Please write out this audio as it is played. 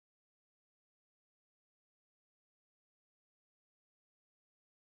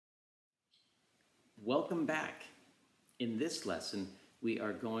Welcome back. In this lesson, we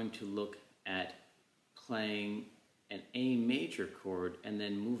are going to look at playing an A major chord and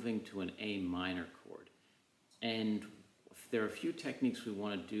then moving to an A minor chord. And there are a few techniques we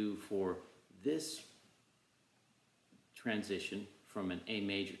want to do for this transition from an A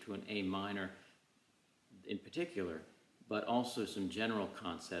major to an A minor in particular, but also some general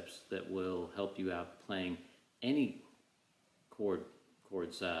concepts that will help you out playing any chords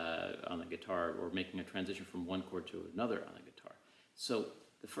on the guitar, or making a transition from one chord to another on the guitar. So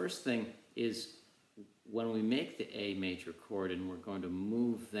the first thing is, when we make the A major chord and we're going to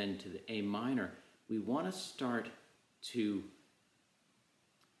move then to the A minor, we want to start to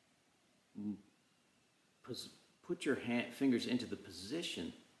put your fingers into the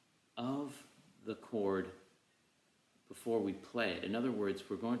position of the chord before we play it. In other words,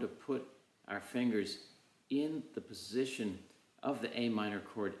 we're going to put our fingers in the position of the A minor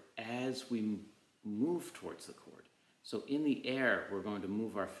chord as we move towards the chord. So in the air, we're going to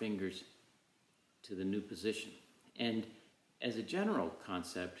move our fingers to the new position. And as a general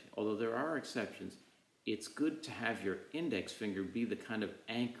concept, although there are exceptions, it's good to have your index finger be the kind of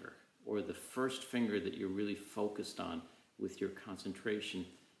anchor, or the first finger that you're really focused on with your concentration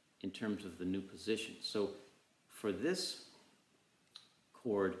in terms of the new position. So for this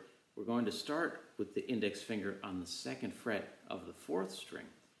chord, we're going to start with the index finger on the second fret of the fourth string,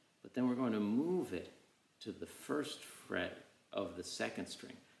 but then we're going to move it to the first fret of the second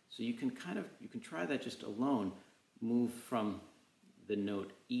string. So you can try that just alone. Move from the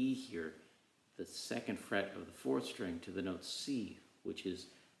note E here, the second fret of the fourth string, to the note C, which is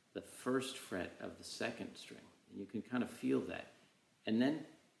the first fret of the second string. And you can kind of feel that. And then,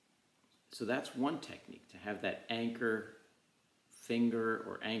 so that's one technique, to have that anchor finger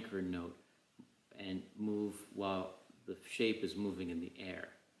or anchor note and move while the shape is moving in the air.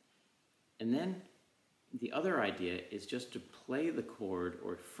 And then the other idea is just to play the chord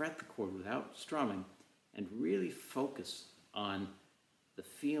or fret the chord without strumming and really focus on the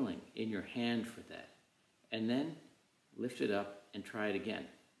feeling in your hand for that. And then lift it up and try it again.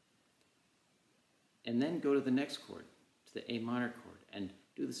 And then go to the next chord, to the A minor chord, and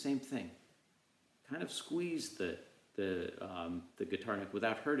do the same thing. Kind of squeeze the guitar neck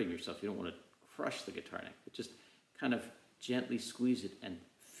without hurting yourself. You don't want to crush the guitar neck, but just kind of gently squeeze it and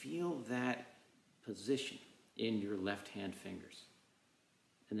feel that position in your left hand fingers.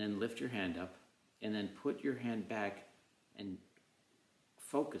 And then lift your hand up and then put your hand back and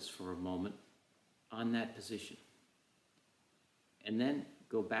focus for a moment on that position. And then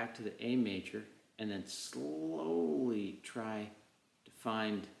go back to the A major and then slowly try to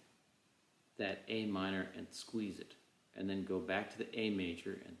find that A minor and squeeze it. And then go back to the A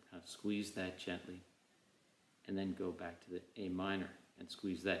major and kind of squeeze that gently. And then go back to the A minor and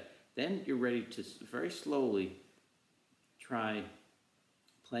squeeze that. Then you're ready to very slowly try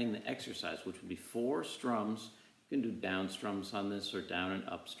playing the exercise, which would be 4 strums. You can do down strums on this, or down and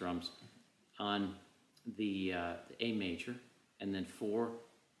up strums on the A major, and then 4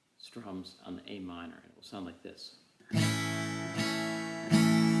 strums on the A minor. It will sound like this.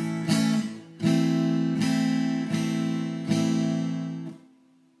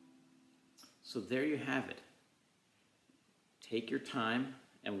 So there you have it. Take your time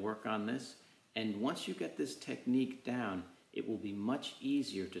and work on this. And once you get this technique down, it will be much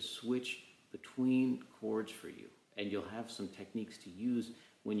easier to switch between chords for you. And you'll have some techniques to use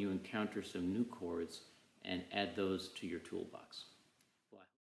when you encounter some new chords and add those to your toolbox.